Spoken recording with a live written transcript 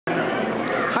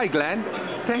Hi Glenn,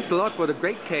 thanks a lot for the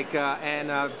great cake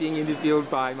and being interviewed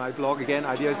by my blog again,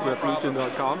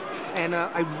 ideasrevolution.com. And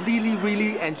I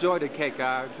really enjoy the cake.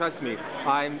 Trust me,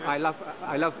 I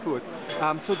love food.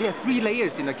 So there are 3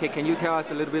 layers in the cake. Can you tell us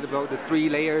a little bit about the 3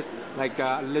 layers, like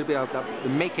a little bit of the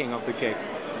making of the cake?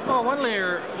 Well, one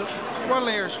layer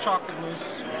is chocolate mousse.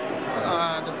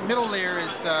 The middle layer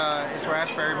is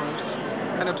raspberry mousse.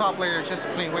 And the top layer is just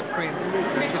plain whipped cream,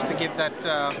 just to give that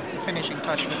finishing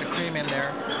touch with the cream in there.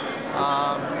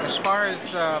 As far as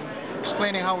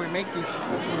explaining how we make these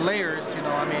layers, you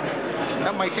know, I mean,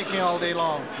 that might take me all day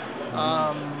long.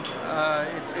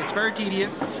 It's very tedious.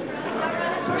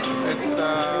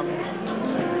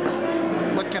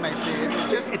 What can I say?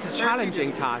 It's a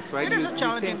challenging task, right? It is a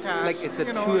challenging task. Like it's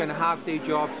a 2.5-day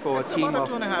job for a team of.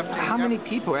 How many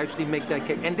people actually make that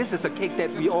cake? And this is a cake that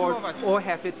we all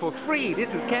have it for free. This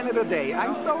is Canada Day.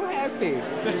 I'm so happy.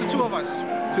 Just the 2 of us.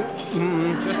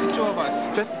 Just the 2 of us.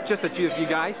 Just the 2 of you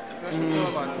guys. Just the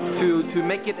 2 of us. To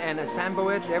make it and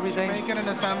assemble it, everything. Make it and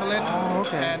assemble it. Oh,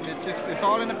 okay. And it's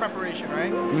all in the preparation,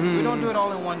 right? We don't do it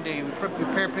all in one day. We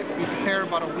prepare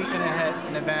about a week and a half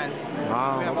in advance.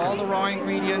 Wow. We have all the raw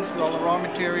ingredients, all the raw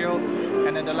material,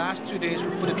 and then the last 2 days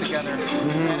we put it together.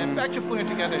 And in fact, you put it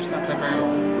together, it's not that very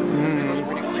long. It goes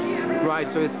pretty quick. Right,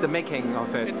 so it's the making of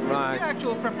it. It's right. the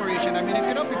actual preparation. I mean, if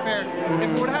you're not prepared,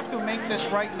 if we would have to make this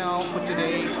right now for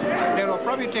today, it will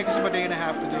probably take us about a day and a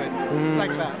half to do it. Like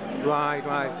that. Right.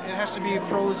 It has to be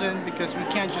frozen because we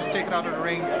can't just take it out of the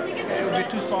ring. It would be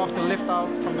too soft to lift out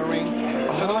from the ring.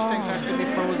 So those things have to be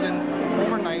frozen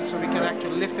overnight so we can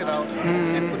actually lift it out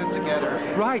and put it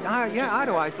together. Right, yeah,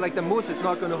 otherwise, like the mousse is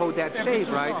not going to hold that shape,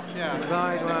 right? Soft, yeah.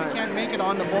 Right. We can't make it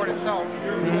on the board itself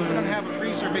because we don't have a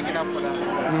freezer big enough for that.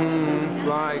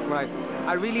 Right.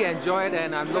 I really enjoy it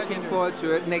and I'm looking forward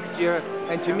to it next year.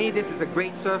 And to me, this is a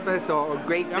great service or a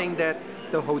great thing that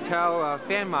the hotel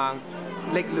Fairmont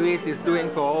Lake Louise is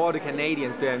doing for all the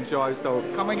Canadians to enjoy. So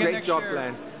great job,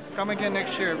 Glenn. Come again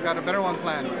next year. We've got a better one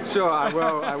planned. Sure,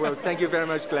 I will. Thank you very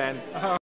much, Glenn.